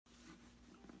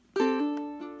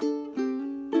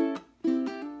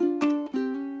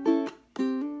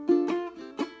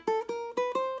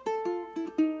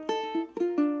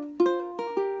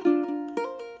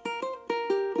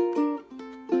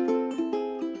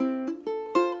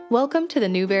Welcome to the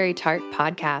Newbery Tart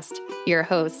Podcast. Your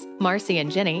hosts, Marcy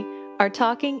and Jenny, are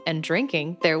talking and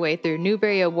drinking their way through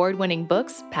Newbery Award-winning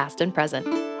books, past and present.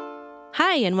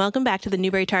 Hi, and welcome back to the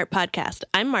Newbery Tart Podcast.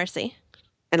 I'm Marcy.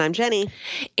 And I'm Jenny.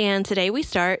 And today we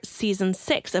start season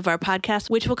 6 of our podcast,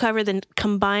 which will cover the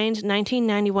combined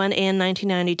 1991 and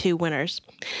 1992 winners.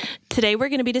 Today we're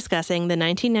going to be discussing the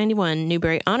 1991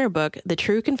 Newbery Honor Book, The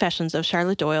True Confessions of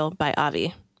Charlotte Doyle by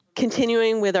Avi.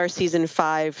 Continuing with our season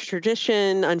 5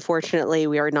 tradition, unfortunately,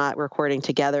 we are not recording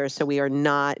together, so we are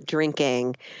not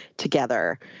drinking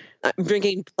together. I'm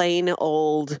drinking plain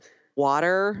old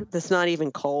water that's not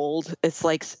even cold. It's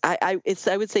like I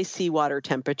would say seawater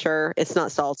temperature. It's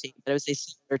not salty, but I would say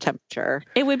seawater temperature.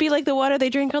 It would be like the water they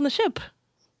drink on the ship.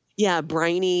 Yeah,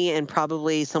 briny, and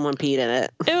probably someone peed in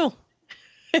it. Ew.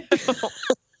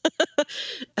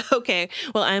 Okay,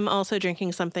 well, I'm also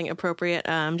drinking something appropriate.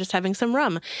 I'm just having some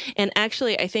rum. And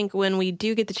actually, I think when we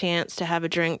do get the chance to have a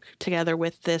drink together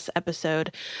with this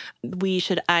episode, we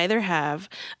should either have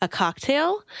a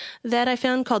cocktail that I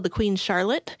found called the Queen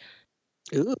Charlotte.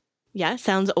 Ooh. Yeah,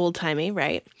 sounds old-timey,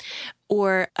 right?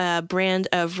 Or a brand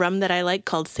of rum that I like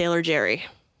called Sailor Jerry.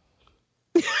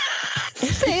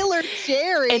 Sailor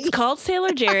Jerry. It's called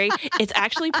Sailor Jerry. It's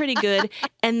actually pretty good.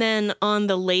 And then on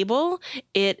the label,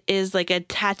 it is like a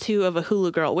tattoo of a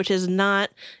hula girl, which is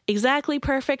not exactly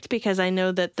perfect because I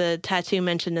know that the tattoo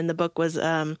mentioned in the book was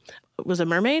a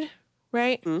mermaid,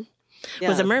 right? Mm-hmm. Yeah.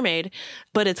 Was a mermaid,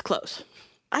 but it's close.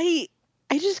 I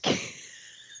just can't.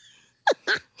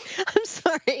 I'm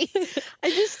sorry.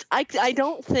 I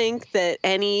don't think that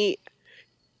any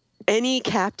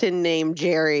captain named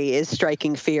Jerry is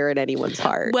striking fear in anyone's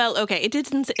heart. Well, okay,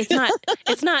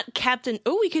 it's not Captain.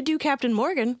 Oh, we could do Captain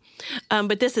Morgan,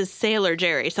 but this is Sailor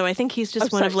Jerry. So I think he's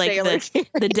just one of like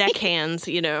the deckhands,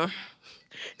 you know.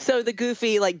 So the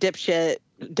goofy like dipshit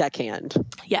deckhand.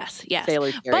 Yes.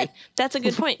 Sailor Jerry. But that's a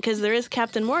good point because there is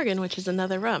Captain Morgan, which is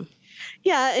another rum.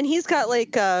 Yeah, and he's got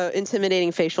like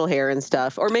intimidating facial hair and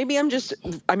stuff. Or maybe I'm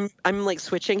like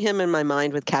switching him in my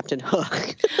mind with Captain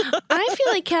Hook. I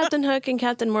feel like Captain Hook and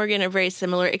Captain Morgan are very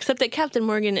similar, except that Captain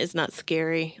Morgan is not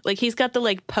scary. Like he's got the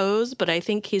like pose, but I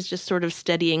think he's just sort of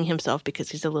steadying himself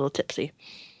because he's a little tipsy.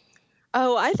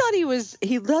 Oh, I thought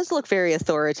he does look very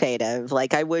authoritative.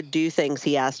 Like I would do things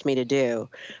he asked me to do.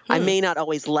 I may not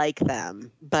always like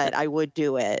them, but I would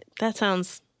do it. That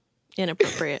sounds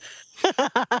inappropriate.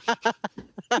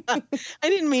 I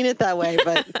didn't mean it that way,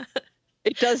 but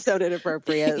it does sound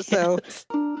inappropriate. Yes.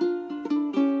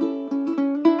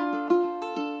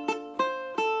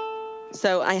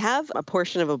 So I have a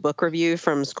portion of a book review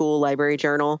from School Library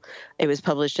Journal. It was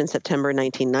published in September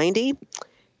 1990,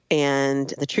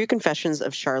 and The True Confessions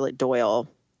of Charlotte Doyle.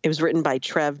 It was written by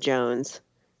Trev Jones.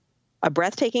 A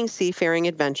breathtaking seafaring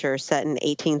adventure set in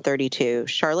 1832,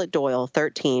 Charlotte Doyle,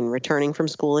 13, returning from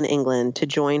school in England to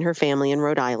join her family in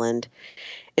Rhode Island,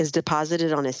 is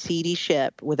deposited on a seedy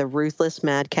ship with a ruthless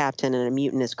mad captain and a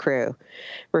mutinous crew.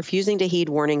 Refusing to heed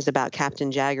warnings about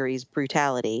Captain Jaggery's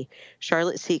brutality,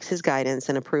 Charlotte seeks his guidance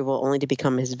and approval only to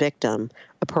become his victim,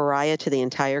 a pariah to the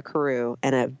entire crew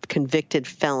and a convicted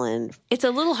felon. It's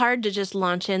a little hard to just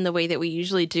launch in the way that we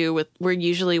usually do. We're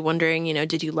usually wondering,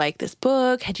 did you like this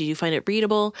book? Did you find it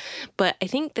readable? But I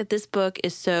think that this book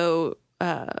is so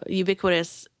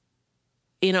ubiquitous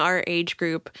in our age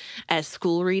group as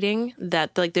school reading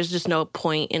that like there's just no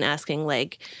point in asking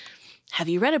like, have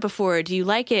you read it before? Do you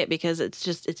like it? Because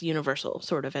it's universal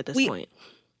sort of at this point.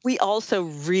 We also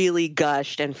really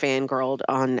gushed and fangirled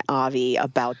on Avi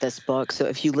about this book. So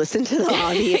if you listen to the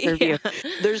Avi interview,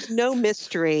 there's no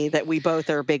mystery that we both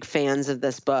are big fans of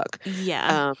this book.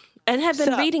 Yeah. And have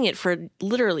been reading it for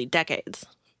literally decades.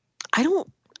 I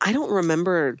don't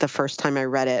remember the first time I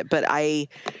read it, but I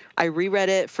reread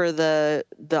it for the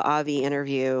Avi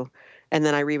interview, and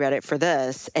then I reread it for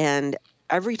this. And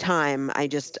every time I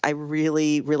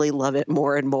really, really love it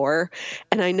more and more.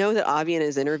 And I know that Avi in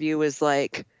his interview was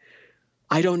like,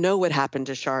 I don't know what happened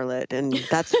to Charlotte, and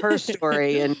that's her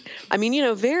story. And I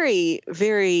mean, very,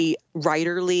 very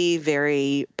writerly,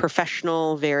 very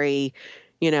professional, very,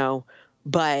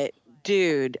 but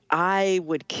dude, I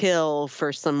would kill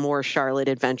for some more Charlotte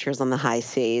adventures on the high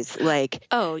seas. Like,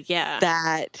 oh yeah,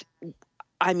 that.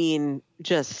 I mean,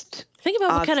 just think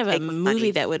about what kind of a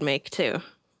movie that would make too.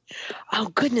 Oh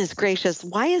goodness gracious!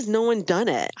 Why has no one done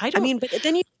it? I mean, but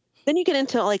then you get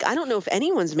into like I don't know if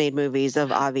anyone's made movies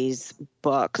of Avi's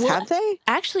books. Well, have they?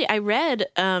 Actually, I read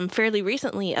fairly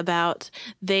recently about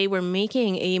they were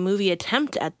making a movie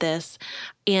attempt at this,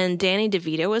 and Danny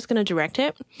DeVito was going to direct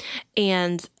it,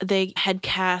 and they had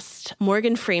cast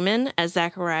Morgan Freeman as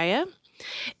Zachariah.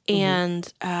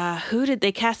 And who did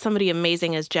they cast? Somebody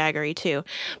amazing as Jaggery too,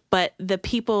 but the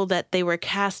people that they were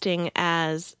casting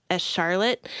as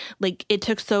Charlotte, like it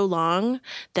took so long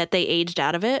that they aged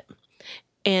out of it,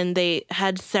 and they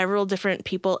had several different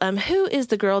people. Who is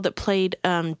the girl that played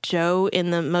Jo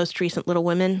in the most recent Little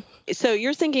Women? So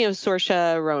you're thinking of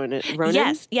Saoirse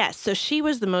Ronan? Yes. So she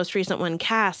was the most recent one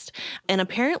cast, and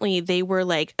apparently they were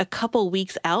like a couple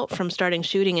weeks out from starting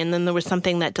shooting, and then there was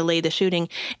something that delayed the shooting,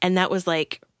 and that was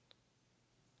like,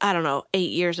 I don't know,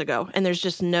 8 years ago, and there's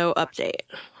just no update.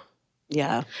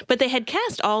 Yeah. But they had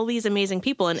cast all these amazing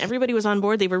people, and everybody was on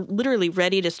board. They were literally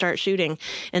ready to start shooting,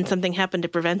 and something happened to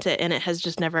prevent it, and it has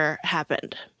just never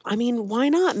happened. I mean, why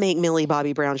not make Millie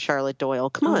Bobby Brown Charlotte Doyle?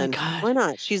 Come on. My God. Why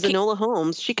not? She's Enola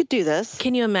Holmes. She could do this.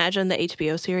 Can you imagine the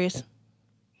HBO series?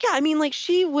 Yeah, I mean, like,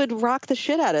 she would rock the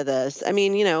shit out of this. I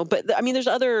mean, but I mean, there's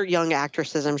other young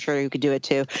actresses, I'm sure, who could do it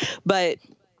too. But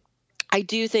I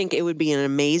do think it would be an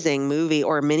amazing movie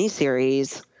or a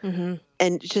miniseries. Mm-hmm.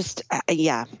 And just,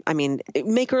 I mean,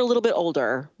 make her a little bit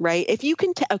older, right? If you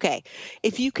can,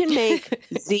 if you can make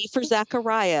Z for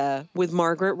Zachariah with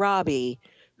Margaret Robbie,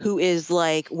 who is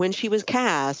like, when she was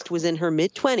cast, was in her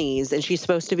mid-20s, and she's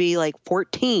supposed to be like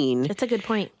 14. That's a good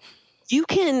point. You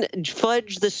can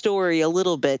fudge the story a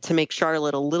little bit to make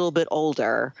Charlotte a little bit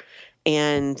older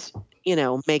and,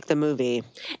 make the movie.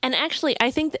 And actually,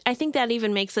 I think that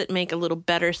even makes it make a little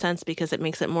better sense, because it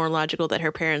makes it more logical that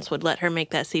her parents would let her make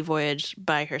that sea voyage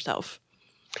by herself.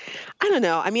 I don't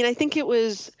know. I mean, I think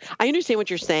I understand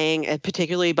what you're saying,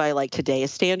 particularly by like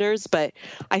today's standards, but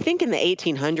I think in the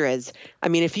 1800s, I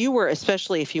mean,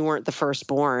 especially if you weren't the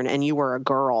firstborn and you were a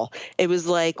girl, it was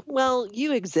like, well,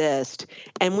 you exist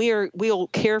and we'll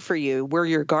care for you. We're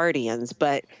your guardians,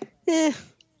 but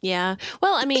Yeah.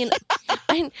 Well, I mean,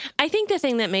 I think the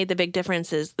thing that made the big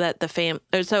difference is that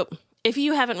so if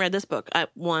you haven't read this book,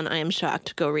 one, I am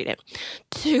shocked. Go read it.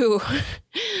 Two,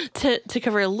 to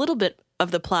cover a little bit of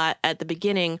the plot at the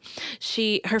beginning,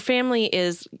 her family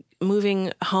is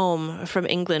moving home from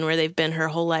England, where they've been her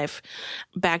whole life,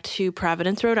 back to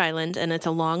Providence, Rhode Island, and it's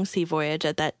a long sea voyage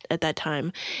at that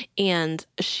time. And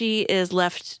she is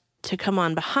left to come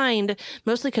on behind,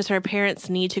 mostly because her parents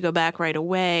need to go back right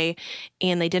away,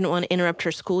 and they didn't want to interrupt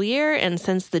her school year. And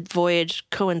since the voyage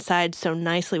coincides so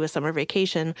nicely with summer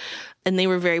vacation, and they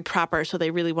were very proper, so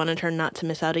they really wanted her not to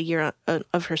miss out a year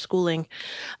of her schooling,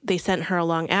 they sent her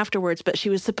along afterwards. But she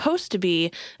was supposed to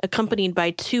be accompanied by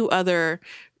two other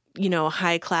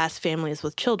high-class families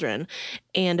with children.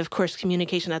 And of course,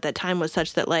 communication at that time was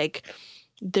such that like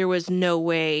there was no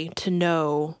way to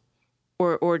know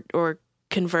or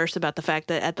converse about the fact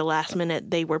that at the last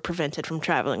minute they were prevented from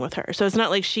traveling with her. So it's not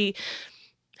like she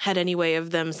had any way of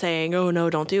them saying, "Oh no,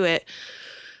 don't do it."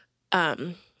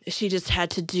 She just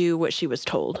had to do what she was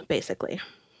told, basically.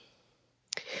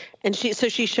 And she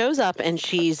shows up and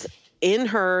she's in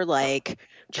her like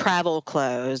travel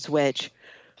clothes, which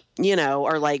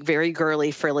are like very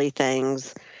girly, frilly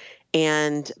things.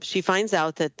 And she finds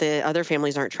out that the other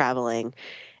families aren't traveling.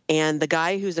 And the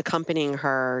guy who's accompanying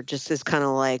her just is kind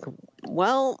of like,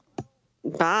 well,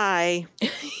 bye.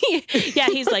 Yeah,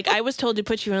 he's like, I was told to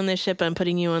put you on this ship. I'm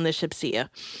putting you on this ship. See ya.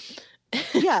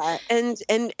 Yeah. And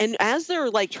as they're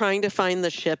like trying to find the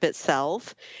ship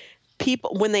itself,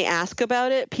 people, when they ask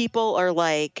about it, people are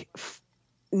like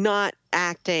not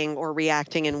acting or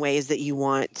reacting in ways that you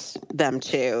want them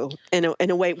to in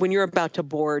a way when you're about to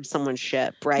board someone's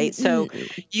ship, right? Mm-hmm.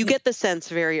 So you get the sense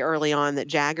very early on that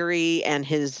Jaggery and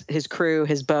his crew,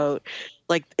 his boat,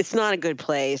 like it's not a good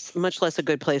place, much less a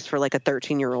good place for like a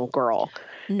 13-year-old girl.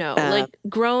 No, like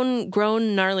grown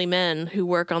gnarly men who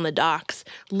work on the docks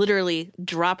literally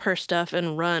drop her stuff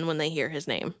and run when they hear his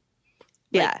name.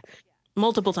 Yeah.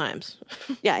 Multiple times.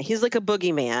 Yeah, he's like a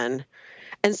boogeyman.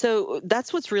 And so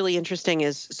that's what's really interesting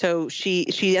is, so she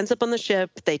ends up on the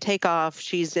ship, they take off,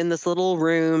 she's in this little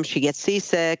room, she gets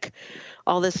seasick,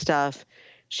 all this stuff.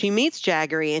 She meets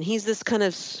Jaggery, and he's this kind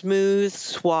of smooth,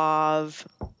 suave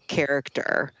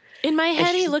character. In my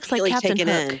head, he looks like Captain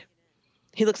Hook.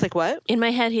 He looks like what? In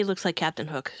my head, he looks like Captain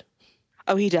Hook.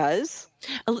 Oh, he does?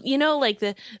 Like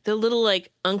the little, like,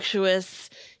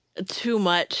 unctuous, too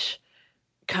much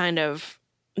kind of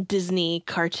Disney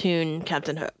cartoon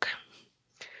Captain Hook.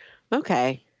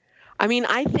 Okay. I mean,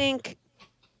 I think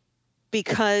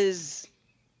because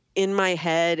in my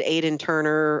head, Aidan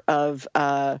Turner of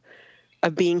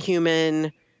Being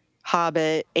Human,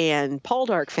 Hobbit, and Paul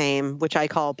Dark fame, which I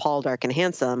call Paul Dark and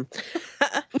Handsome,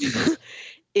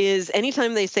 is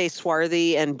anytime they say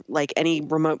swarthy and like any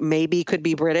remote maybe could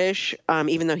be British,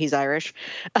 even though he's Irish,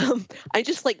 I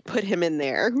just like put him in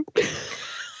there.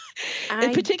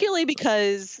 And particularly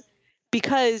because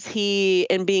because he,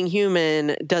 in Being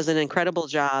Human, does an incredible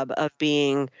job of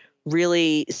being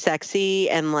really sexy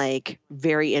and like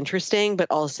very interesting, but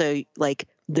also like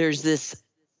there's this,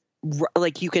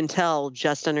 like you can tell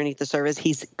just underneath the surface,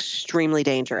 he's extremely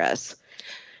dangerous.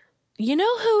 You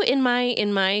know who in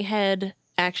my head,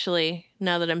 actually,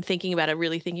 now that I'm thinking about it,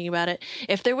 really thinking about it,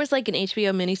 if there was like an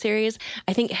HBO miniseries,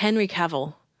 I think Henry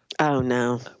Cavill. Oh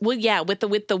no. Well, yeah, with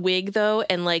the wig though,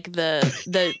 and like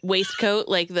the waistcoat,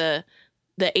 like the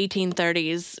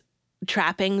 1830s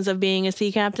trappings of being a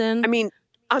sea captain. I mean,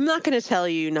 I'm not going to tell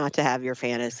you not to have your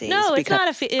fantasies. No, it's not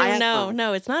a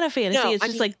no, it's not a fantasy. No, it's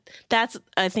just like that's,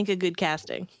 I think, a good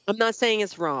casting. I'm not saying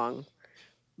it's wrong,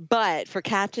 but for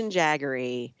Captain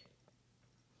Jaggery,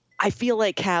 I feel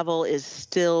like Cavill is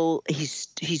still he's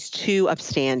too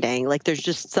upstanding. Like there's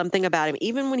just something about him.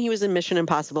 Even when he was in Mission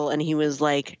Impossible and he was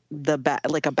like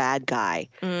like a bad guy,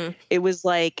 it was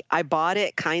like I bought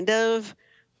it kind of,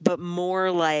 but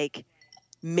more like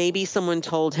maybe someone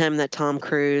told him that Tom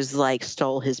Cruise like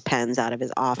stole his pens out of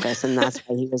his office and that's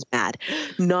why he was mad.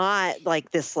 Not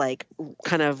like this like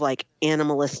kind of like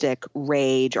animalistic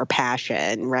rage or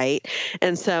passion, right?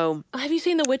 And so have you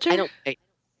seen The Witcher?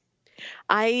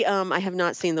 I have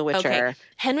not seen The Witcher. Okay.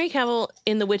 Henry Cavill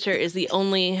in The Witcher is the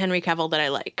only Henry Cavill that I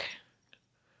like.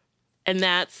 And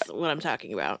that's what I'm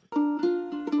talking about.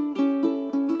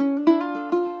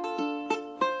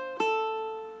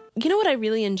 You know what I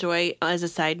really enjoy, as a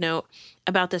side note,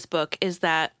 about this book is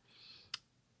that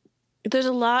there's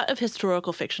a lot of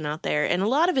historical fiction out there, and a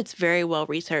lot of it's very well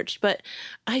researched, but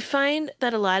I find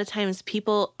that a lot of times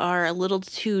people are a little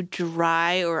too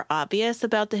dry or obvious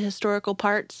about the historical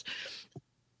parts,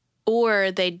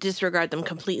 or they disregard them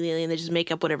completely and they just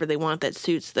make up whatever they want that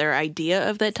suits their idea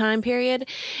of that time period.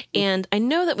 And I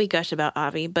know that we gush about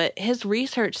Avi, but his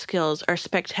research skills are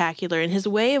spectacular, and his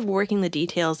way of working the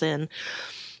details in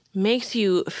makes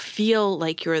you feel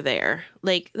like you're there.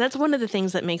 Like, that's one of the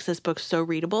things that makes this book so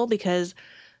readable, because,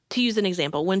 to use an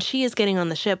example, when she is getting on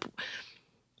the ship,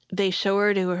 they show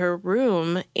her to her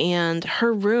room, and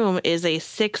her room is a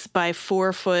 6 by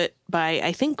 4 foot by,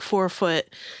 I think, 4 foot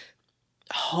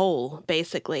hole,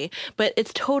 basically. But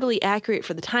it's totally accurate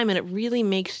for the time, and it really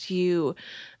makes you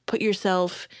put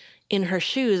yourself in her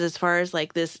shoes as far as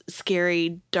like this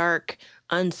scary, dark,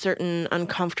 uncertain,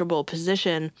 uncomfortable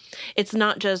position. It's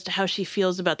not just how she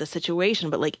feels about the situation,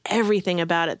 but like everything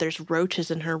about it. There's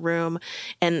roaches in her room,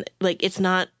 and like it's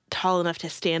not tall enough to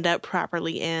stand up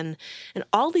properly in, and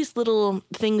all these little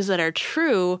things that are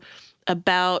true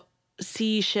about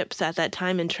sea ships at that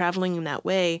time and traveling in that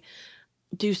way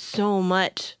do so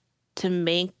much to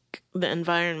make the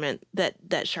environment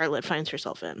that Charlotte finds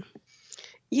herself in.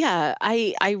 Yeah,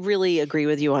 I really agree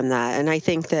with you on that. And I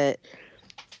think that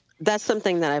that's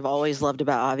something that I've always loved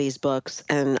about Avi's books.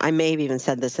 And I may have even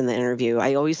said this in the interview.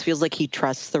 I always feel like he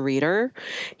trusts the reader.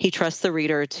 He trusts the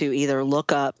reader to either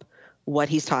look up what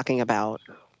he's talking about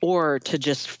or to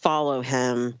just follow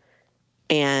him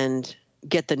and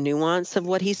get the nuance of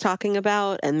what he's talking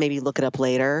about and maybe look it up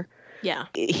later. Yeah.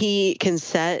 He can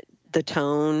set the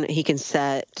tone. He can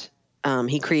set,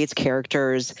 he creates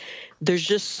characters. There's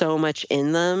just so much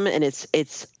in them. And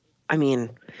it's, I mean,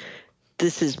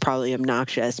 this is probably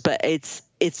obnoxious, but it's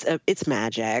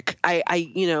magic.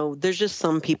 There's just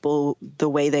some people, the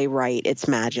way they write, it's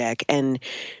magic. And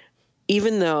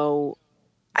even though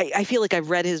I feel like I've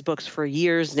read his books for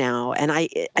years now, and I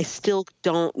still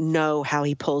don't know how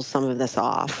he pulls some of this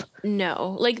off.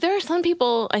 No. Like, there are some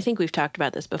people, I think we've talked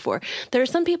about this before, there are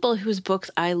some people whose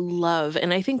books I love,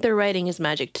 and I think their writing is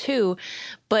magic too,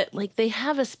 but, like, they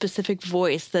have a specific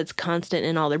voice that's constant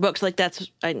in all their books. Like,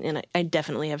 I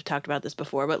definitely have talked about this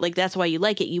before, but, like, that's why you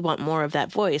like it. You want more of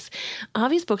that voice.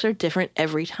 Avi's books are different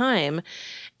every time,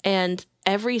 and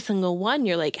every single one,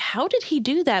 you're like, how did he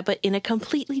do that? But in a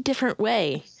completely different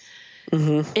way.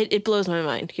 Mm-hmm. It blows my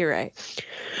mind. You're right.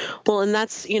 Well, and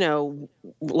that's,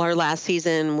 our last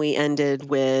season, we ended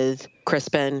with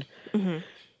Crispin. Mm-hmm.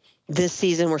 This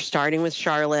season, we're starting with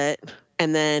Charlotte.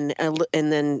 And then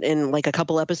in like a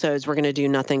couple episodes, we're going to do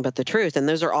Nothing But the Truth. And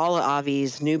those are all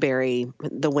Avi's Newbery,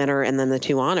 the winner, and then the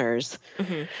 2 honors.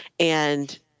 Mm-hmm.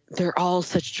 And they're all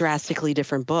such drastically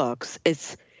different books.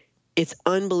 It's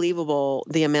unbelievable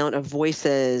the amount of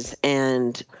voices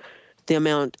and the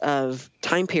amount of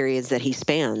time periods that he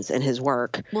spans in his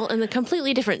work. Well, and the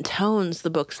completely different tones the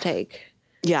books take.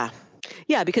 Yeah.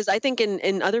 Yeah, because I think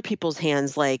in other people's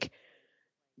hands, like,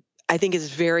 I think it's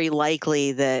very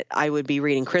likely that I would be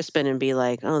reading Crispin and be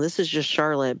like, oh, this is just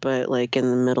Charlotte, but like in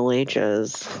the Middle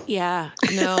Ages. Yeah,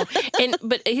 no.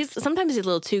 But sometimes he's a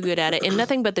little too good at it. And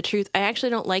Nothing But the Truth, I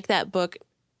actually don't like that book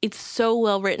it's so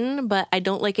well written, but I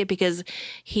don't like it because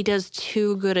he does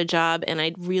too good a job, and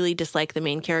I really dislike the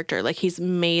main character. Like, he's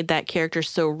made that character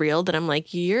so real that I'm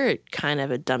like, you're kind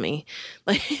of a dummy.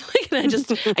 And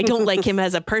I don't like him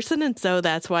as a person, and so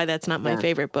that's why that's not my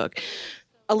favorite book.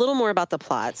 A little more about the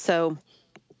plot. So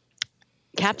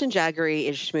Captain Jaggery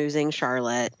is schmoozing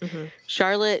Charlotte. Mm-hmm.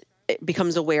 Charlotte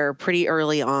becomes aware pretty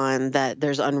early on that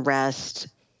there's unrest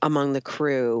among the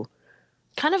crew.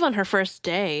 Kind of on her first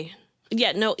day.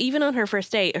 Yeah, no, even on her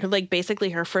first day,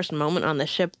 basically her first moment on the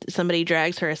ship, somebody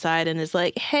drags her aside and is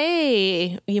like,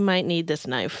 hey, you might need this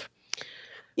knife.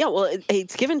 Yeah, well,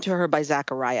 it's given to her by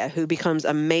Zachariah, who becomes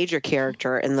a major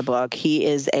character in the book. He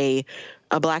is a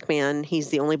black man. He's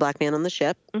the only black man on the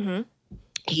ship. Mm-hmm.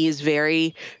 He is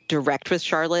very direct with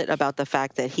Charlotte about the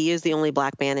fact that he is the only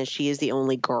black man and she is the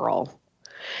only girl,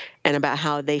 and about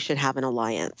how they should have an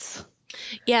alliance.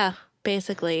 Yeah,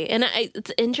 basically. And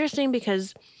it's interesting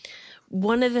because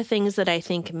one of the things that I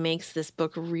think makes this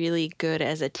book really good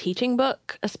as a teaching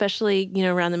book, especially,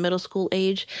 around the middle school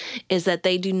age, is that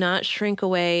they do not shrink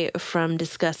away from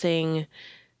discussing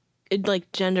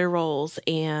gender roles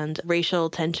and racial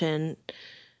tension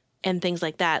and things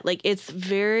like that.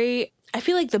 I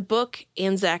feel like the book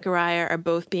and Zachariah are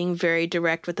both being very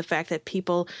direct with the fact that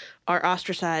people are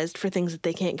ostracized for things that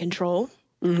they can't control.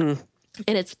 Mm-hmm.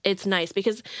 And it's nice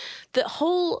because the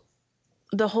whole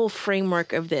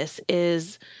framework of this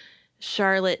is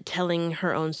Charlotte telling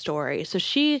her own story. So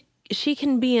she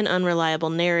can be an unreliable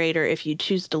narrator if you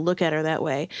choose to look at her that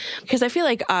way. Because I feel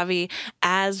like Avi,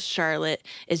 as Charlotte,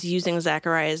 is using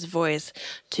Zachariah's voice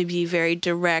to be very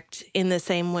direct in the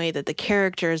same way that the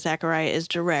character Zachariah is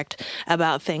direct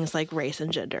about things like race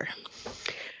and gender.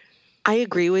 I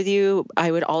agree with you.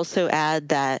 I would also add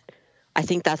that I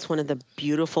think that's one of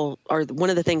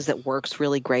the things that works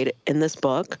really great in this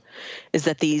book is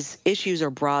that these issues are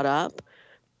brought up,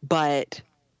 but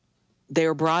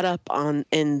they're brought up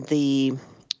they're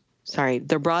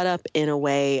brought up in a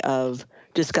way of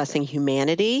discussing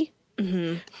humanity,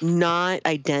 mm-hmm. not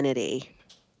identity.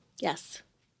 Yes.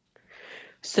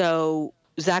 So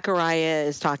Zachariah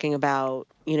is talking about,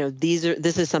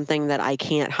 this is something that I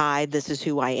can't hide. This is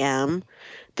who I am.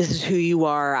 This is who you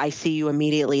are. I see you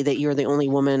immediately that you're the only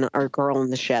woman or girl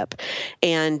on the ship.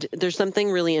 And there's something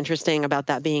really interesting about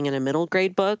that being in a middle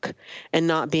grade book and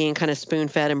not being kind of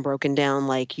spoon-fed and broken down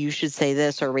like you should say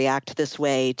this or react this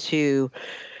way to,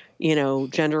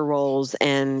 gender roles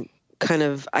and kind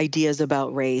of ideas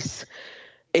about race.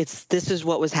 This is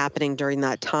what was happening during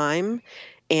that time.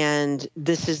 And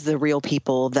this is the real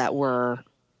people that were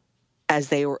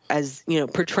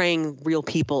portraying real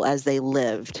people as they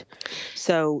lived.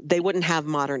 So they wouldn't have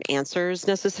modern answers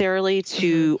necessarily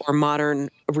to, or modern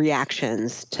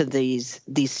reactions to these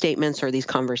statements or these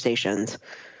conversations.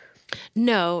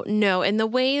 No. And the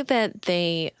way that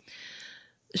they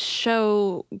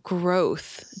show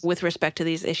growth with respect to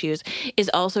these issues is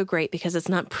also great because it's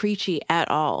not preachy at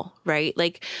all, right?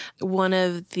 Like, one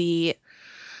of the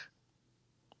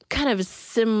kind of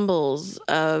symbols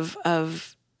of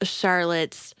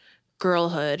Charlotte's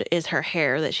girlhood is her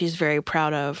hair that she's very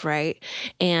proud of, right?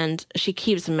 And she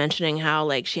keeps mentioning how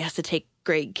she has to take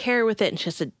great care with it and she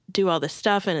has to do all this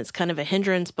stuff and it's kind of a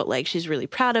hindrance, but she's really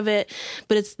proud of it.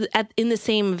 But it's in the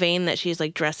same vein that she's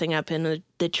dressing up in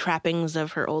the trappings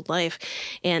of her old life.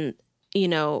 And,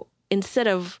 instead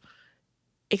of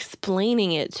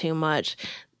explaining it too much,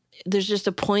 there's just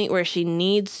a point where she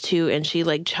needs to and she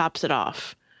chops it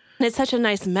off. It's such a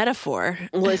nice metaphor.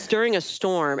 Well, it's during a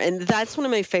storm, and that's one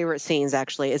of my favorite scenes,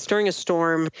 actually. It's during a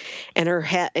storm,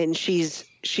 and she's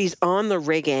on the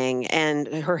rigging, and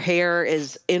her hair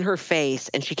is in her face,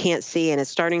 and she can't see, and it's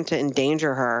starting to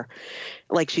endanger her,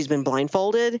 like she's been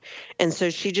blindfolded. And so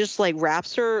she just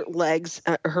wraps her legs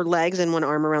and one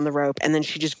arm around the rope, and then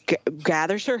she just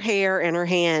gathers her hair in her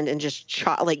hand and just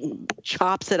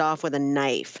chops it off with a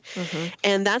knife. Mm-hmm.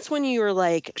 And that's when you were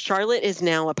like, Charlotte is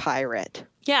now a pirate.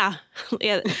 Yeah.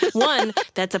 One,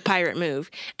 that's a pirate move.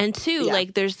 And two,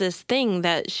 there's this thing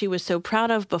that she was so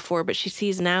proud of before, but she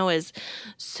sees now as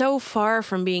so far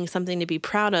from being something to be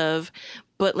proud of,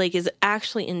 but is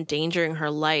actually endangering her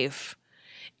life.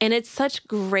 And it's such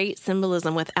great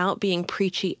symbolism without being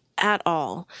preachy at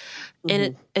all. Mm-hmm.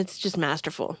 And it's just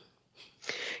masterful.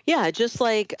 Yeah,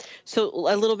 so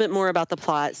a little bit more about the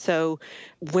plot. So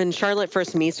when Charlotte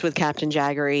first meets with Captain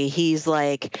Jaggery, he's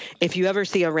like, if you ever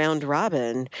see a round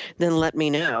robin, then let me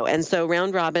know. And so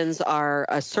round robins are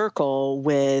a circle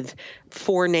with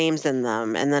 4 names in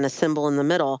them and then a symbol in the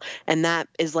middle. And that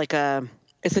is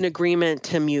it's an agreement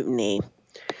to mutiny.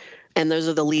 And those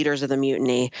are the leaders of the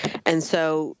mutiny. And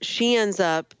so she ends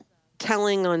up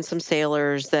telling on some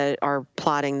sailors that are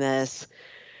plotting this.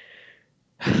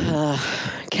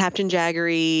 Captain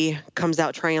Jaggery comes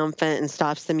out triumphant and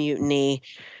stops the mutiny.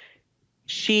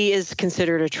 She is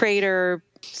considered a traitor.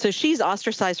 So she's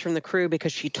ostracized from the crew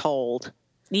because she told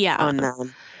on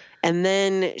them. And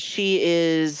then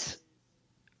she's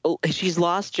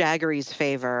lost Jaggery's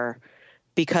favor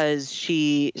because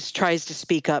she tries to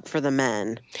speak up for the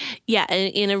men. Yeah,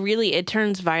 and it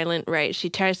turns violent, right? She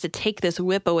tries to take this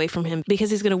whip away from him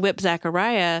because he's going to whip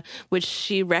Zachariah, which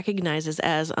she recognizes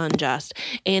as unjust.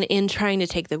 And in trying to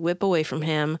take the whip away from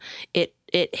him, it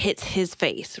hits his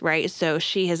face, right? So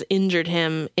she has injured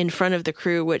him in front of the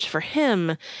crew, which for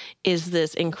him is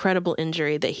this incredible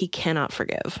injury that he cannot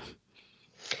forgive.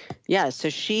 Yeah, so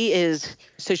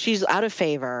she's out of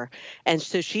favor, and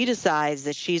so she decides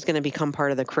that she's going to become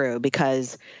part of the crew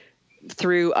because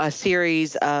through a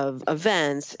series of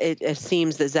events, it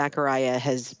seems that Zachariah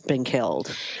has been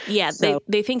killed. Yeah,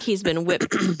 they think he's been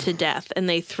whipped to death, and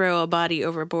they throw a body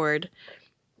overboard,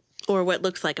 or what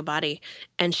looks like a body,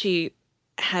 and she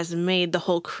has made the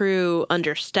whole crew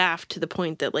understaffed to the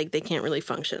point that like they can't really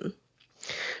function.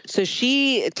 So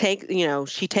she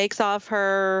takes off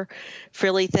her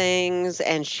frilly things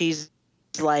and she's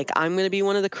like, I'm going to be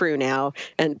one of the crew now.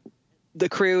 And the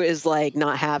crew is like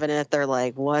not having it. They're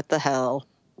like, what the hell?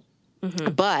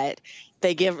 Mm-hmm. But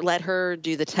they let her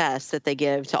do the test that they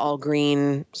give to all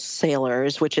green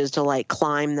sailors, which is to like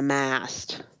climb the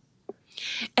mast.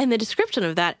 And the description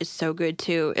of that is so good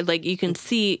too. Like you can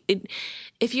see it.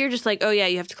 If you're just like, oh yeah,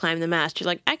 you have to climb the mast, you're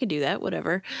like, I could do that,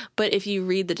 whatever. But if you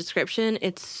read the description,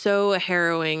 it's so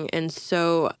harrowing and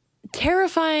so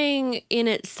terrifying in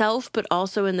itself, but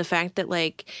also in the fact that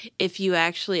like, if you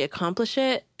actually accomplish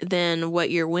it, then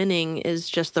what you're winning is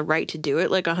just the right to do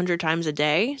it like 100 times a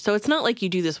day. So it's not like you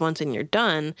do this once and you're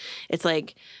done. It's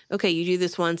like, okay, you do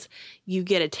this once, you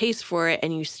get a taste for it,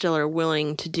 and you still are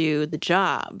willing to do the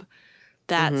job.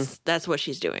 That's what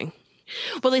she's doing.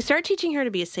 Well, they start teaching her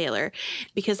to be a sailor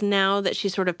because now that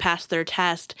she's sort of passed their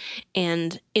test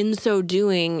and in so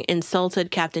doing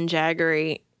insulted Captain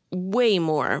Jaggery way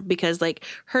more, because like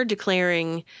her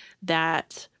declaring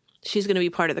that she's going to be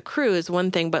part of the crew is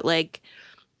one thing, but like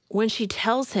when she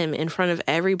tells him in front of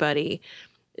everybody,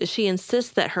 she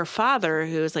insists that her father,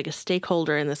 who is like a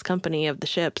stakeholder in this company of the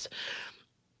ships,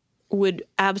 would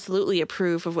absolutely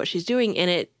approve of what she's doing. And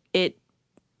it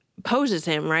poses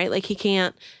him, right? Like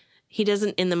he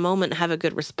doesn't in the moment have a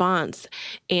good response,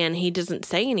 and he doesn't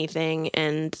say anything.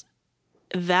 And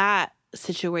that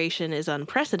situation is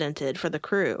unprecedented for the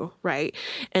crew, right?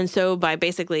 And so by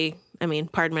basically, I mean,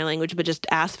 pardon my language, but just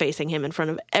ass facing him in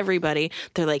front of everybody,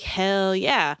 they're like, hell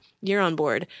yeah, you're on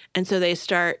board. And so they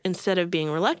start, instead of being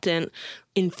reluctant,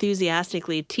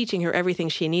 enthusiastically teaching her everything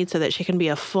she needs so that she can be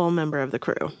a full member of the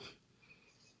crew.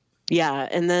 Yeah.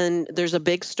 And then there's a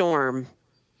big storm.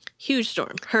 Huge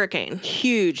storm, hurricane.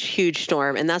 Huge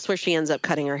storm. And that's where she ends up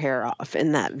cutting her hair off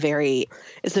in that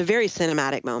it's a very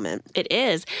cinematic moment. It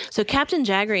is. So Captain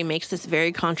Jaggery makes this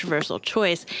very controversial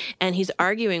choice, and he's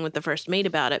arguing with the first mate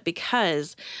about it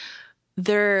because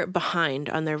they're behind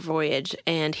on their voyage,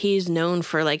 and he's known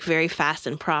for like very fast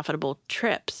and profitable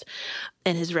trips,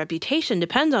 and his reputation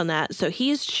depends on that. So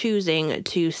he's choosing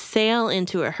to sail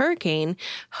into a hurricane,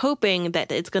 hoping that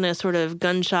it's going to sort of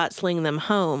gunshot sling them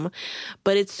home,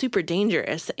 but it's super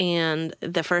dangerous. And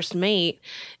the first mate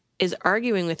is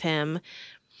arguing with him,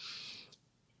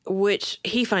 which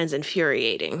he finds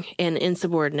infuriating and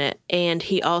insubordinate. And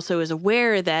he also is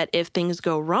aware that if things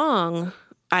go wrong,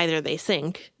 either they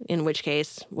sink, in which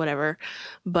case, whatever.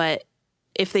 But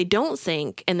if they don't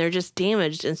sink and they're just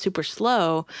damaged and super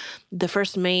slow, the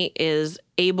first mate is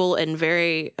able and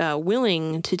very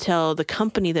willing to tell the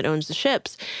company that owns the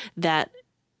ships that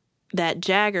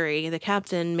Jaggery, the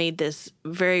captain, made this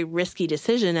very risky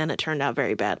decision, and it turned out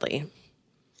very badly.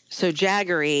 So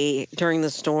Jaggery, during the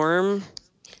storm,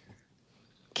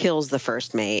 kills the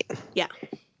first mate. Yeah.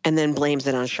 And then blames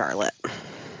it on Charlotte.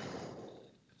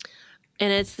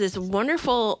 And it's this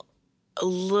wonderful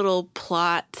little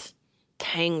plot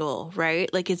tangle,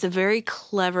 right? Like it's a very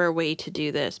clever way to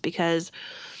do this, because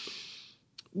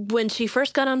when she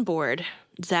first got on board,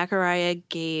 Zachariah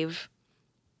gave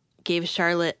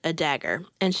Charlotte a dagger,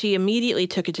 and she immediately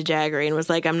took it to Jaggery and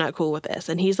was like, I'm not cool with this.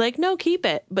 And he's like, no, keep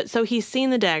it. But so he's seen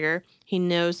the dagger. He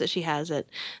knows that she has it.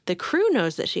 The crew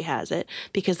knows that she has it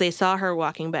because they saw her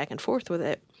walking back and forth with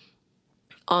it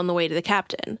on the way to the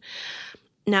captain.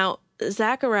 Now,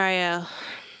 Zachariah,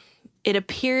 it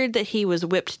appeared that he was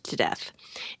whipped to death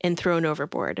and thrown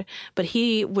overboard, but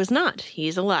he was not.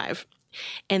 He's alive.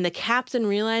 And the captain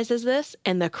realizes this,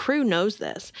 and the crew knows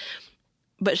this,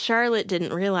 but Charlotte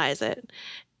didn't realize it.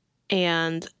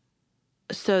 And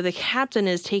so the captain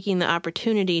is taking the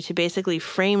opportunity to basically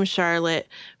frame Charlotte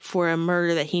for a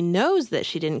murder that he knows that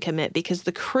she didn't commit, because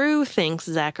the crew thinks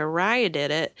Zachariah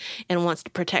did it and wants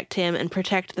to protect him and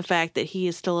protect the fact that he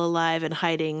is still alive and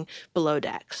hiding below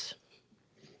decks.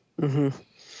 Mm-hmm.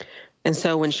 And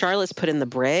so when Charlotte's put in the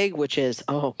brig, which is,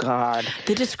 oh God.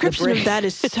 The description of that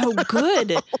is so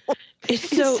good.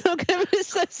 It's so good, but it's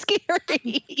so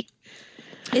scary.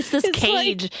 It's this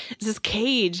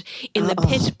cage in the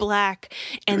pitch black,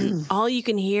 and all you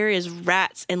can hear is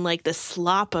rats and like the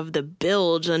slop of the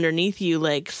bilge underneath you,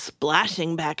 like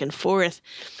splashing back and forth.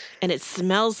 And it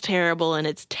smells terrible and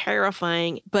it's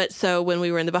terrifying. But so when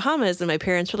we were in the Bahamas and my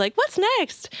parents were like, what's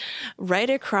next? Right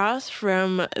across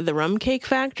from the rum cake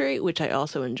factory, which I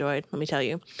also enjoyed, let me tell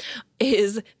you,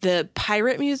 is the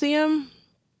Pirate Museum,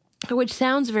 which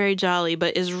sounds very jolly,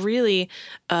 but is really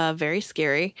very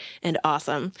scary and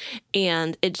awesome.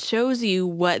 And it shows you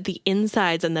what the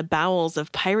insides and the bowels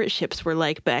of pirate ships were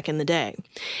like back in the day.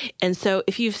 And so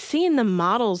if you've seen the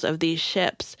models of these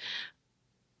ships,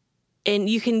 and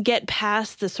you can get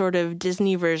past the sort of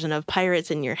Disney version of pirates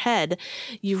in your head,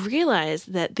 you realize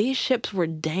that these ships were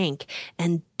dank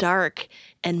and dark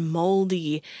and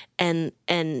moldy, and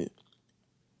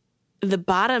the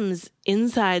bottoms,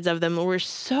 insides of them were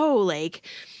so like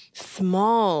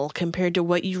small compared to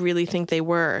what you really think they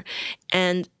were.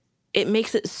 And it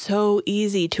makes it so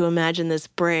easy to imagine this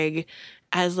brig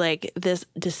as like this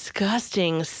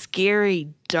disgusting, scary,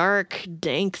 dark,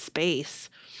 dank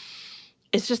space.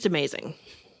 It's just amazing.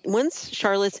 Once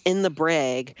Charlotte's in the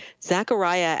brig,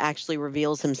 Zachariah actually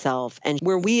reveals himself, and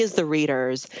where we as the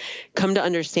readers come to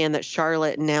understand that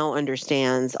Charlotte now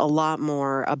understands a lot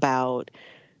more about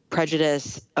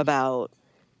prejudice, about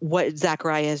what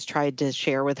Zachariah has tried to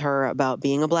share with her about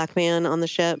being a black man on the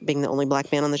ship, being the only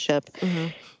black man on the ship. Mm-hmm.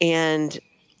 And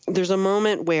there's a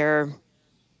moment where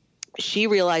she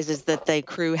realizes that the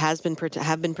crew have been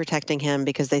protecting him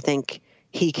because they think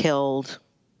he killed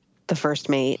the first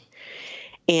mate,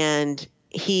 and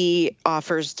he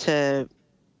offers to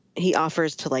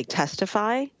like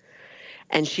testify,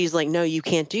 and she's like, no, you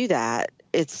can't do that.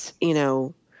 It's,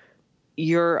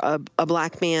 you're a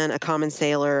black man, a common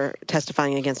sailor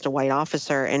testifying against a white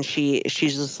officer. And she's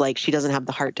just like, she doesn't have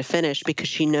the heart to finish because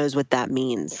she knows what that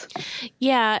means.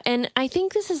 Yeah. And I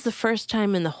think this is the first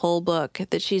time in the whole book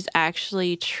that she's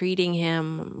actually treating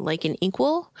him like an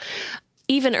equal.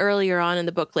 Even earlier on in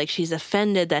the book, like, she's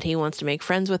offended that he wants to make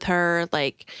friends with her.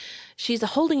 Like, she's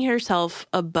holding herself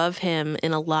above him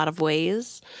in a lot of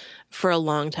ways for a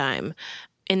long time.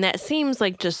 And that seems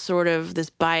like just sort of this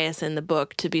bias in the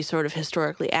book to be sort of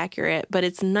historically accurate. But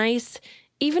it's nice,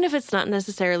 even if it's not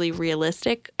necessarily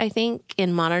realistic, I think,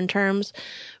 in modern terms,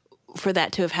 for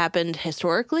that to have happened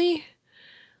historically.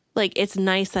 Like, it's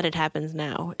nice that it happens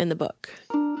now in the book.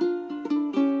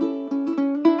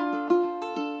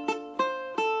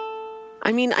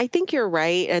 I mean, I think you're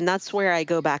right, and that's where I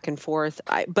go back and forth.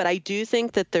 But I do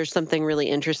think that there's something really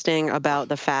interesting about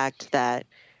the fact that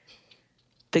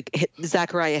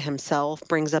Zachariah himself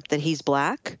brings up that he's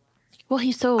black. Well,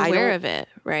 he's so aware of it,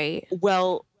 right?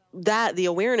 Well, the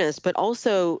awareness, but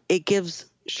also it gives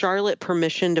Charlotte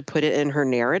permission to put it in her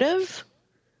narrative.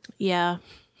 Yeah.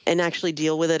 And actually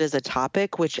deal with it as a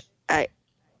topic, which I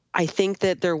think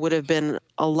that there would have been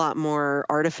a lot more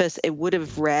artifice. It would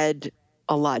have read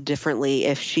a lot differently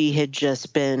if she had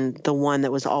just been the one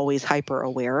that was always hyper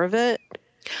aware of it.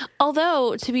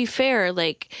 Although, to be fair,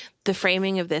 like, the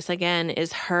framing of this, again,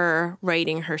 is her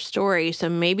writing her story. So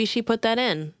maybe she put that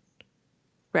in,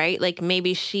 right? Like,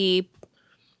 maybe she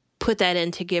put that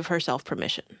in to give herself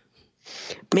permission.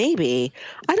 Maybe.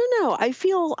 I don't know. I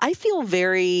feel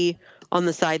very on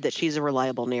the side that she's a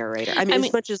reliable narrator. I mean,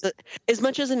 as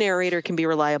much as a narrator can be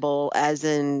reliable, as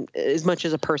much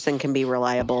as a person can be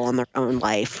reliable on their own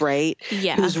life, right?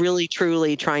 Yeah. Who's really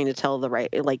truly trying to tell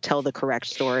the correct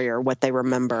story or what they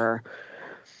remember.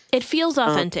 It feels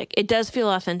authentic. It does feel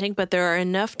authentic, but there are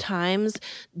enough times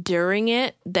during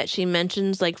it that she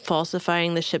mentions like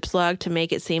falsifying the ship's log to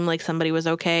make it seem like somebody was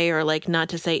okay, or like not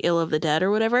to say ill of the dead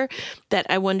or whatever, that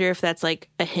I wonder if that's like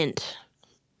a hint.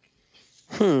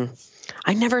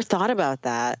 I never thought about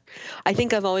that. I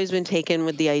think I've always been taken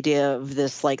with the idea of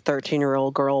this like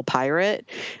 13-year-old girl pirate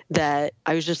that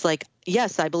I was just like,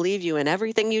 yes, I believe you in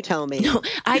everything you tell me. No,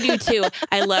 I do too.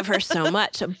 I love her so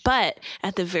much. But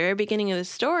at the very beginning of the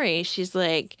story, she's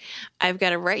like, I've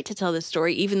got a right to tell this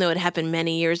story, even though it happened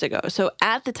many years ago. So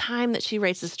at the time that she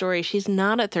writes the story, she's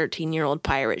not a 13-year-old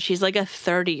pirate. She's like a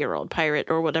 30-year-old pirate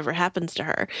or whatever happens to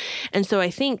her. And so I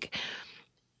think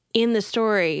in the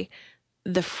story,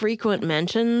 the frequent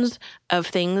mentions of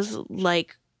things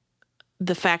like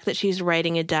the fact that she's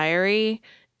writing a diary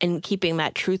and keeping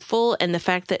that truthful, and the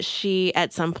fact that she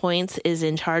at some points is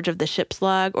in charge of the ship's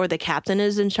log, or the captain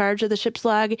is in charge of the ship's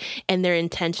log, and they're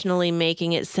intentionally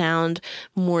making it sound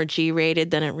more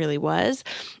G-rated than it really was.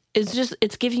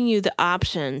 It's giving you the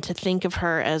option to think of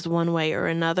her as one way or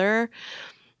another.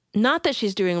 Not that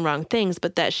she's doing wrong things,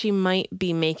 but that she might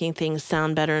be making things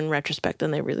sound better in retrospect than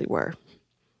they really were.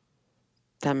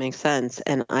 That makes sense.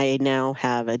 And I now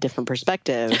have a different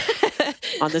perspective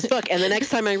on this book. And the next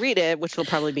time I read it, which will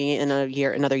probably be in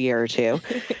another year or two,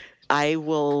 I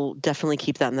will definitely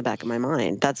keep that in the back of my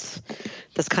mind. That's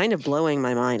kind of blowing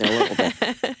my mind a little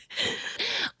bit.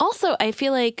 Also, I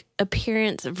feel like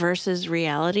appearance versus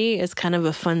reality is kind of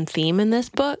a fun theme in this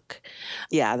book.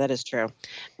 Yeah, that is true.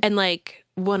 And like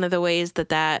one of the ways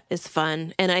that is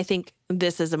fun, and I think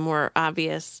this is a more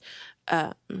obvious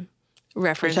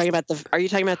reference. Are you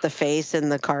talking about the face in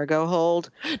the cargo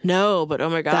hold? No, but oh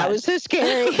my God. That was so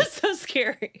scary. It was so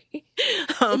scary.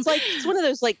 It's one of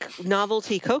those like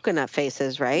novelty coconut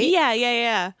faces, right?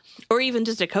 Yeah. Or even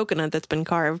just a coconut that's been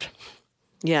carved.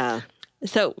 Yeah.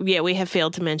 So, yeah, we have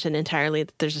failed to mention entirely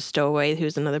that there's a stowaway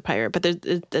who's another pirate, but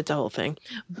it's a whole thing.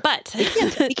 But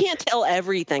you can't tell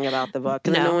everything about the book,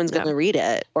 and no one's going to read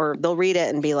it, or they'll read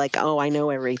it and be like, oh, I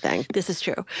know everything. This is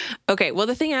true. Okay, well,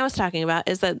 the thing I was talking about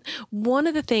is that one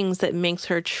of the things that makes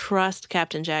her trust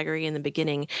Captain Jaggery in the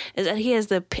beginning is that he has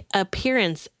the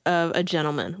appearance of a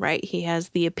gentleman, right? He has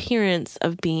the appearance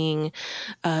of being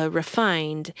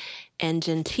refined and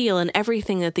genteel and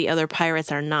everything that the other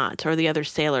pirates are not, or the other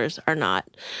sailors are not.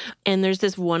 And there's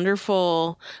this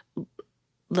wonderful,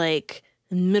 like,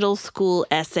 middle school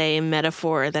essay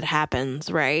metaphor that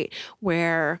happens, right?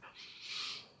 Where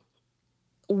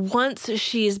once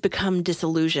she's become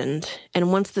disillusioned,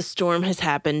 and once the storm has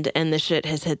happened and the shit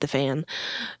has hit the fan,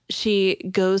 she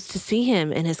goes to see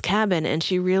him in his cabin, and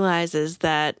she realizes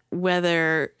that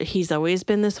whether he's always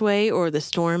been this way or the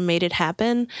storm made it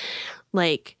happen,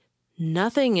 like,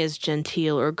 nothing is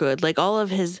genteel or good. Like, all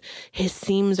of his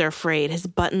seams are frayed, his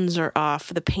buttons are off,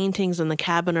 the paintings in the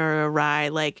cabin are awry,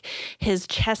 like his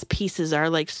chess pieces are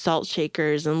like salt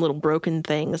shakers and little broken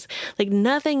things. Like,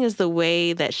 nothing is the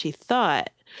way that she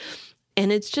thought.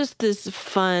 And it's just this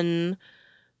fun,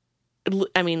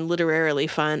 I mean, literarily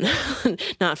fun,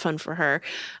 not fun for her,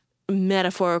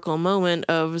 metaphorical moment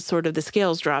of sort of the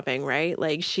scales dropping, right?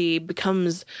 Like, she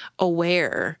becomes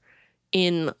aware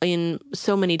in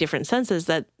so many different senses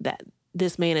that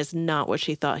this man is not what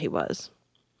she thought he was.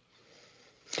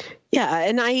 Yeah,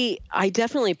 and I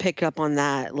definitely pick up on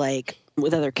that, like,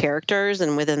 with other characters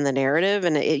and within the narrative,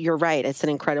 and you're right, it's an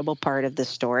incredible part of this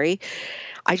story.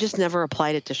 I just never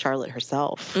applied it to Charlotte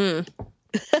herself. I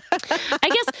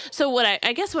guess so. What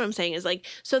I'm saying is, like,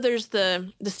 so there's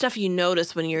the stuff you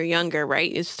notice when you're younger, right?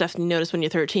 It's stuff you notice when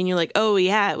you're 13. You're like, oh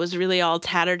yeah, it was really all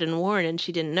tattered and worn, and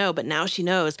she didn't know, but now she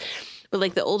knows. But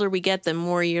like, the older we get, the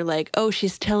more you're like, oh,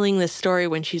 she's telling this story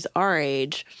when she's our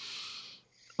age.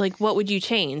 Like, what would you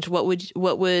change? What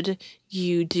would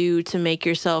you do to make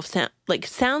yourself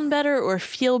sound better, or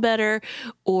feel better,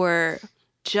 or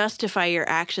justify your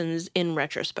actions in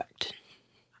retrospect?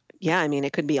 Yeah, I mean,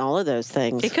 it could be all of those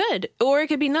things. It could, or it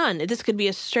could be none. This could be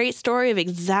a straight story of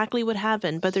exactly what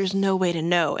happened, but there's no way to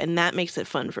know, and that makes it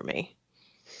fun for me.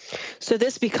 So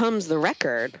this becomes the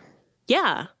record.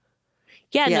 Yeah.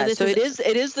 So it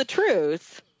is the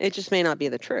truth. It just may not be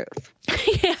the truth.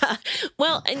 Yeah.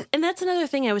 Well, and that's another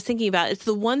thing I was thinking about. It's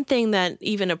the one thing that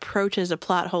even approaches a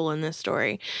plot hole in this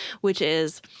story, which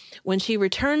is when she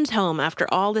returns home after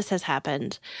all this has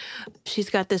happened, she's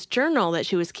got this journal that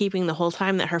she was keeping the whole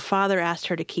time that her father asked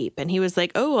her to keep. And he was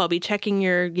like, oh, I'll be checking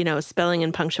your, spelling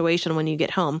and punctuation when you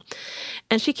get home.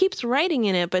 And she keeps writing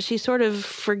in it, but she sort of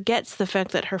forgets the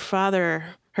fact that her father,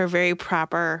 her very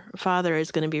proper father,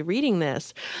 is going to be reading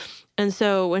this. And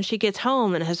so when she gets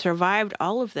home and has survived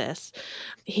all of this,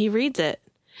 he reads it,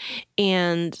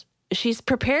 and she's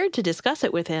prepared to discuss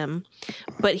it with him,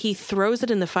 but he throws it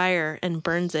in the fire and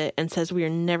burns it and says, we are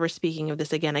never speaking of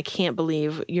this again. I can't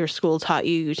believe your school taught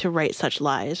you to write such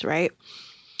lies, right?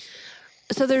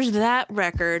 So there's that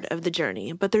record of the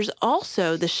journey, but there's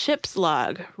also the ship's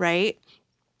log, right?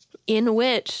 In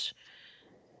which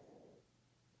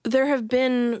there have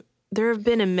been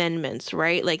amendments,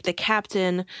 right? Like, the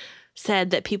captain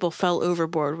said that people fell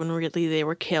overboard when really they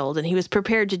were killed, and he was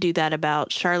prepared to do that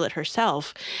about Charlotte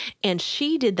herself, and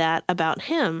she did that about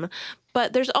him.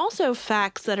 But there's also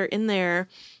facts that are in there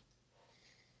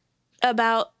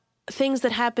about things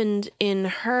that happened in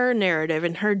her narrative,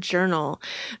 in her journal,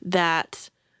 that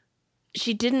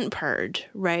she didn't purge,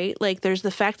 right? Like, there's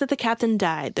the fact that the captain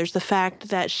died. There's the fact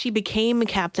that she became a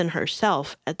captain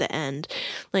herself at the end.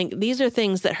 Like, these are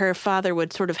things that her father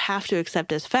would sort of have to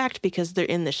accept as fact because they're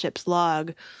in the ship's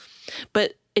log.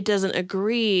 But it doesn't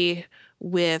agree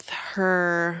with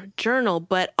her journal.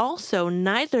 But also,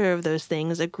 neither of those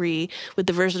things agree with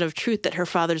the version of truth that her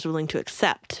father's willing to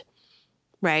accept,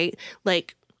 right?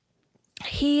 Like,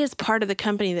 he is part of the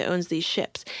company that owns these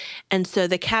ships. And so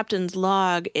the captain's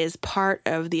log is part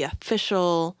of the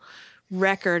official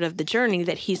record of the journey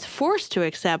that he's forced to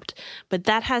accept, but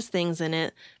that has things in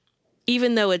it,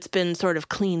 even though it's been sort of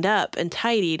cleaned up and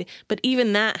tidied, but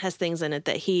even that has things in it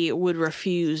that he would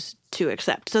refuse to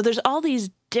accept. So there's all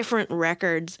these different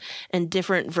records and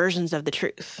different versions of the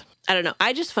truth. I don't know.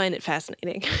 I just find it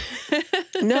fascinating.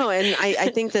 No, and I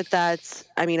think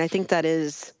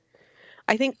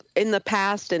I think in the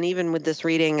past, and even with this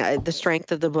reading, the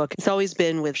strength of the book, it's always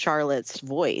been with Charlotte's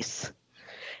voice.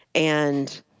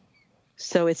 And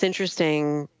so it's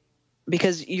interesting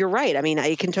because you're right. I mean,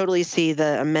 I can totally see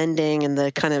the amending and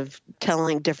the kind of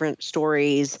telling different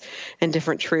stories and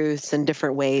different truths and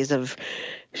different ways of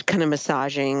kind of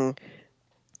massaging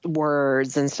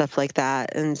words and stuff like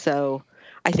that. And so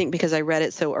I think because I read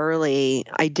it so early,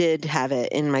 I did have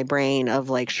it in my brain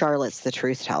of like Charlotte's the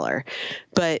truth teller.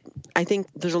 But I think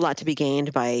there's a lot to be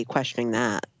gained by questioning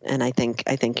that. And I think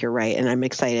you're right. And I'm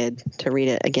excited to read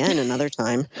it again another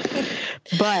time.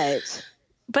 But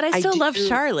I still love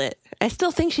Charlotte. I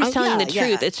still think she's telling the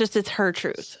truth. Yeah. It's her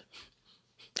truth.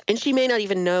 And she may not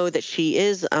even know that she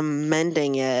is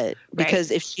amending it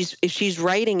because if she's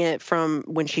writing it from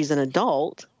when she's an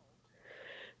adult,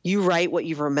 you write what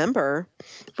you remember.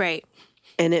 Right.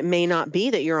 And it may not be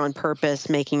that you're on purpose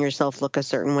making yourself look a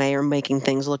certain way or making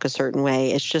things look a certain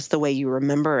way. It's just the way you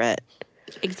remember it.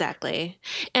 Exactly.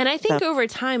 And I think over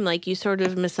time, like, you sort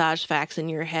of massage facts in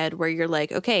your head where you're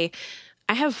like, okay,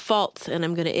 I have faults and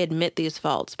I'm going to admit these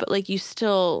faults, but like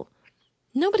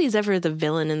nobody's ever the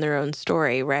villain in their own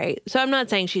story, right? So I'm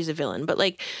not saying she's a villain, but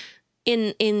like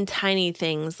in tiny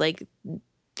things, like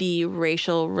the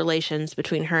racial relations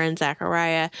between her and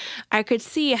Zachariah, I could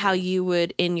see how you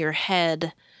would, in your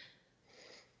head,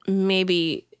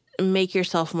 maybe make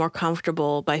yourself more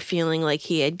comfortable by feeling like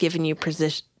he had given you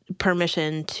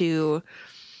permission to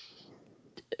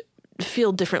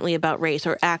feel differently about race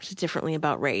or act differently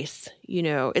about race. You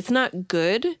know, it's not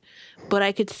good, but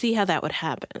I could see how that would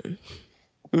happen.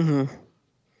 Mm-hmm.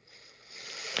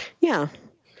 Yeah.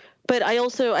 But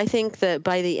I think that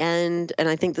by the end, and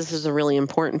I think this is a really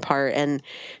important part, and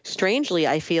strangely,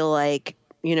 I feel like,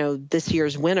 you know, this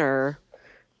year's winner,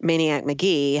 Maniac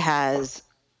McGee, has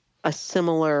a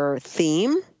similar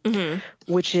theme,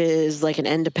 which is like an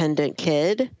independent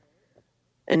kid,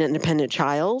 an independent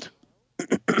child.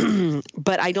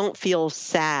 But I don't feel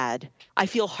sad. I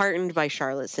feel heartened by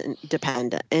Charlotte's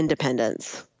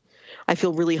independence. I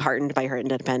feel really heartened by her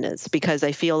independence because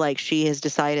I feel like she has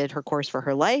decided her course for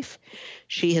her life.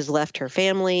 She has left her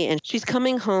family and she's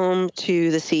coming home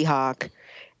to the Seahawk,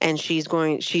 and she's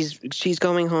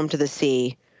going home to the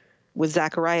sea with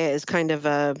Zachariah as kind of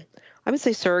I would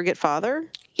say surrogate father.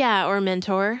 Yeah. Or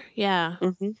mentor. Yeah.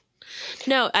 Mm-hmm.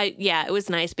 No, it was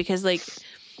nice because like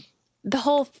the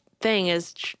whole thing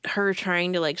is her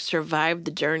trying to like survive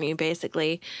the journey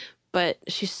basically, but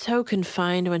she's so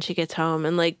confined when she gets home.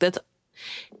 And like, that's,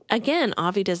 again,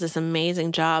 Avi does this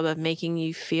amazing job of making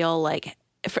you feel like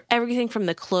for everything from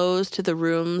the clothes to the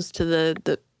rooms to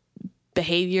the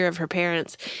behavior of her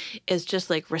parents is just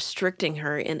like restricting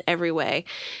her in every way.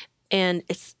 And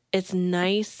it's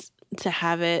nice to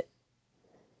have it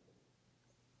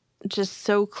just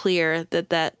so clear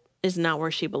that is not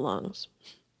where she belongs.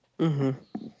 Mm-hmm.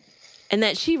 And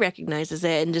that she recognizes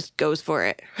it and just goes for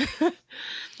it.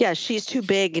 Yeah, she's too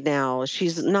big now.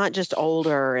 She's not just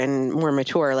older and more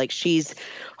mature. Like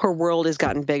her world has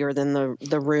gotten bigger than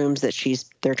the rooms that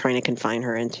they're trying to confine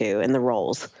her into and the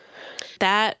roles.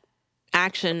 That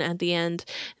action at the end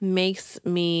goes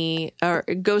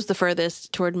the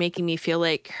furthest toward making me feel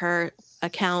like her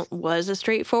account was a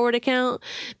straightforward account,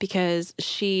 because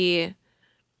she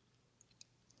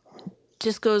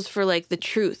just goes for like the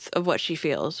truth of what she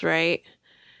feels, right?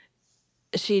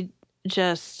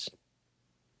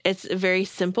 It's very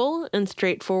simple and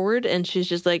straightforward, and she's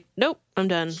just like, nope, I'm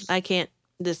done. I can't,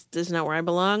 this is not where I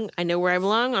belong. I know where I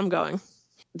belong. I'm going.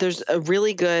 There's a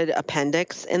really good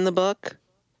appendix in the book,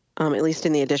 at least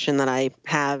in the edition that I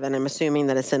have, and I'm assuming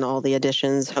that it's in all the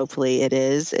editions. Hopefully it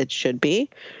is. It should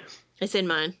be. It's in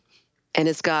mine. And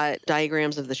it's got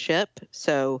diagrams of the ship.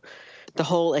 So the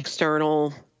whole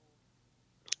external,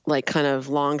 like kind of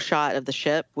long shot of the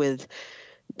ship with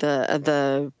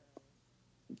the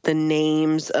the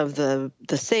names of the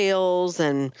sails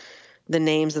and the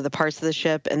names of the parts of the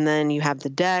ship. And then you have the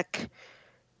deck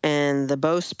and the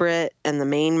bowsprit and the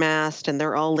mainmast, and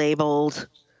they're all labeled.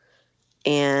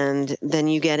 And then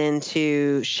you get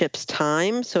into ship's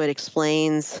time. So it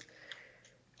explains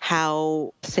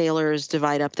how sailors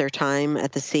divide up their time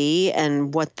at the sea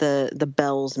and what the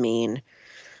bells mean.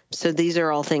 So these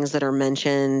are all things that are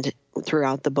mentioned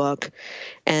throughout the book.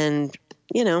 And,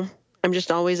 I'm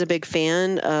just always a big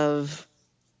fan of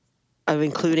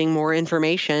including more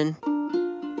information.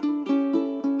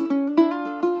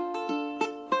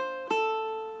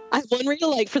 I have one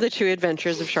read-alike for The True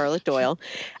Adventures of Charlotte Doyle.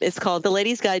 It's called The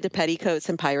Lady's Guide to Petticoats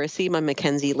and Piracy by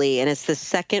Mackenzie Lee, and it's the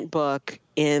second book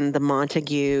in the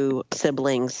Montague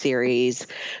siblings series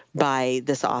by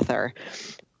this author.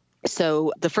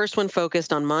 So the first one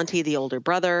focused on Monty, the older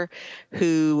brother,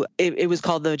 who it was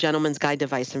called The Gentleman's Guide to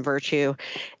Vice and Virtue.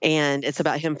 And it's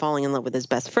about him falling in love with his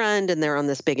best friend, and they're on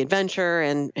this big adventure,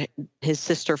 and his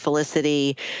sister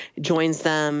Felicity joins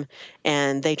them,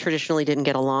 and they traditionally didn't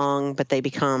get along, but they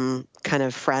become kind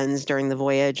of friends during the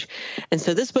voyage. And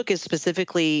so this book is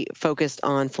specifically focused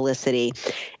on Felicity,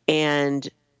 and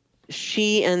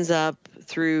she ends up,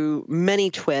 through many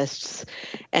twists,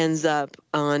 ends up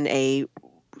on a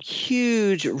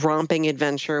huge romping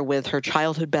adventure with her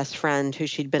childhood best friend who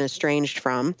she'd been estranged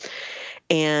from,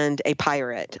 and a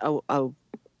pirate, a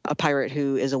pirate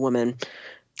who is a woman.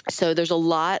 So there's a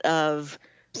lot of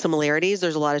similarities.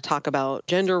 There's a lot of talk about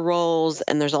gender roles,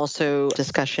 and there's also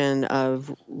discussion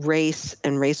of race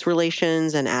and race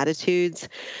relations and attitudes.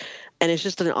 And it's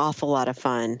just an awful lot of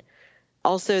fun.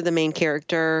 Also, the main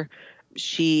character,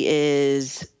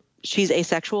 she's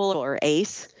asexual, or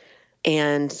ace.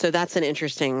 And so that's an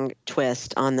interesting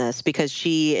twist on this, because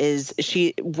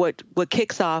what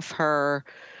kicks off her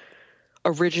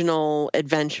original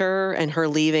adventure and her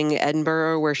leaving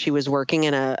Edinburgh, where she was working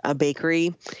in a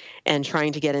bakery and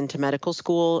trying to get into medical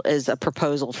school, is a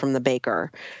proposal from the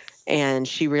baker. And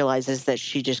she realizes that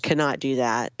she just cannot do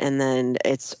that. And then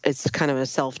it's kind of a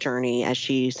self journey as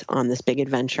she's on this big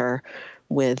adventure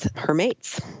with her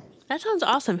mates. That sounds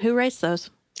awesome. Who writes those?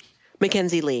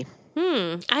 Mackenzie Lee.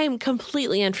 I am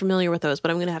completely unfamiliar with those,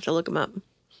 but I'm going to have to look them up.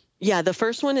 Yeah, the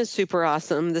first one is super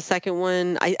awesome. The second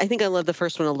one, I think I love the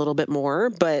first one a little bit more,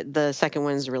 but the second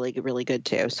one is really, really good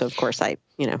too. So of course I,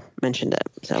 mentioned it.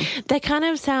 So that kind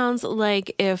of sounds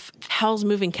like if Howl's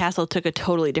Moving Castle took a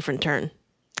totally different turn.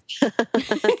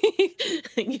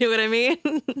 You know what I mean?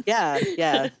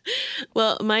 Yeah.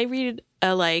 Well, my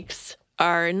read-alikes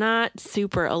are not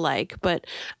super alike, but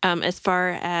as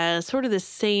far as sort of the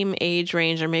same age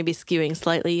range, or maybe skewing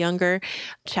slightly younger,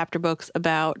 chapter books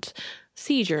about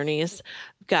sea journeys.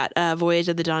 Got Voyage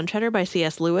of the Dawn Treader by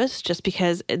C.S. Lewis, just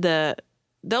because the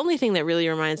only thing that really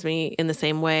reminds me in the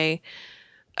same way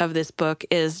of this book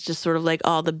is just sort of like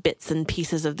all the bits and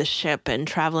pieces of the ship and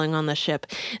traveling on the ship.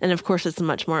 And of course, it's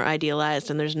much more idealized,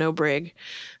 and there's no brig.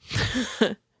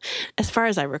 As far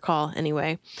as I recall,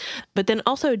 anyway. But then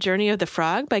also Journey of the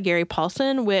Frog by Gary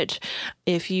Paulson, which,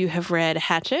 if you have read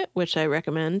Hatchet, which I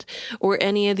recommend, or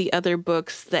any of the other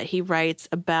books that he writes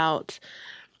about,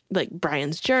 like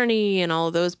Brian's Journey and all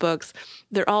of those books,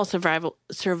 they're all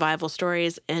survival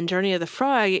stories. And Journey of the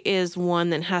Frog is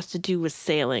one that has to do with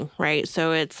sailing, right?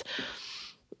 So it's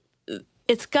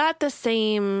got the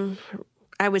same,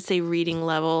 I would say, reading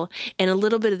level and a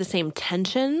little bit of the same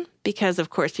tension, because of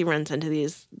course he runs into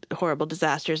these horrible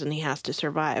disasters and he has to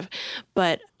survive.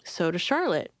 But so does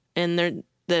Charlotte, and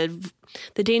the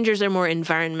dangers are more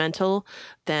environmental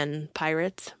than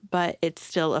pirates, but it's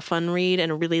still a fun read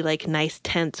and a really nice,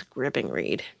 tense, gripping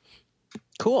read.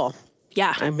 Cool.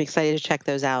 Yeah. I'm excited to check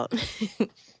those out.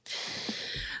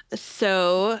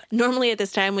 So normally at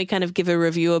this time we kind of give a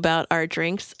review about our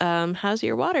drinks. How's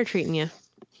your water treating you?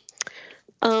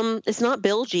 It's not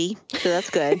bilgy, so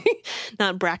that's good.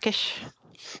 Not brackish?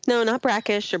 No, not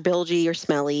brackish or bilgy or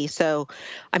smelly. So,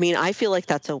 I feel like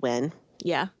that's a win.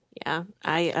 Yeah.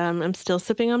 I'm still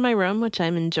sipping on my rum, which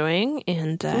I'm enjoying.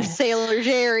 And Sailor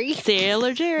Jerry.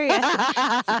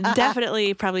 It's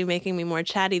definitely probably making me more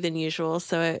chatty than usual.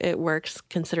 So it works,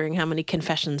 considering how many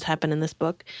confessions happen in this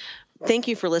book. Thank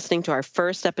you for listening to our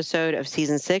first episode of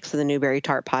Season 6 of the Newbery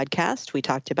Tart podcast. We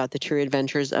talked about The True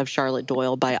Adventures of Charlotte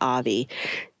Doyle by Avi.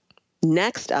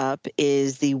 Next up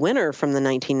is the winner from the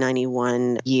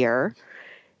 1991 year,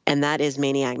 and that is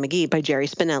Maniac Magee by Jerry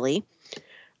Spinelli.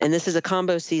 And this is a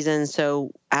combo season, so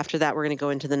after that we're going to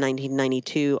go into the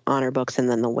 1992 honor books and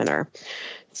then the winner.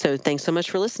 So thanks so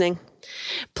much for listening.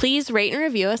 Please rate and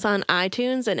review us on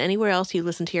iTunes and anywhere else you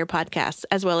listen to your podcasts,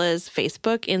 as well as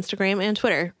Facebook, Instagram, and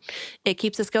Twitter. It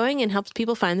keeps us going and helps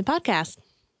people find the podcast.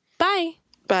 Bye.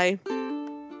 Bye.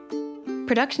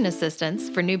 Production assistance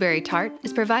for Newberry Tart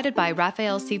is provided by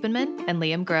Raphael Siebenman and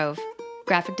Liam Grove.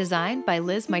 Graphic design by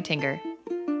Liz Meitinger.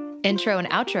 Intro and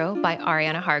outro by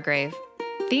Ariana Hargrave.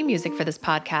 Theme music for this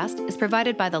podcast is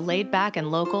provided by the laid-back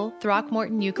and local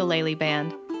Throckmorton Ukulele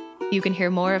Band. You can hear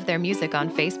more of their music on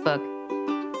Facebook.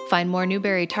 Find more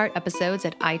Newberry Tart episodes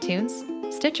at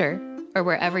iTunes, Stitcher, or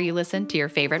wherever you listen to your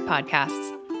favorite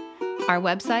podcasts. Our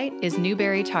website is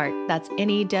Newberry Tart. That's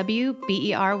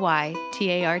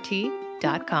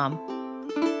NEWBERYTART.com.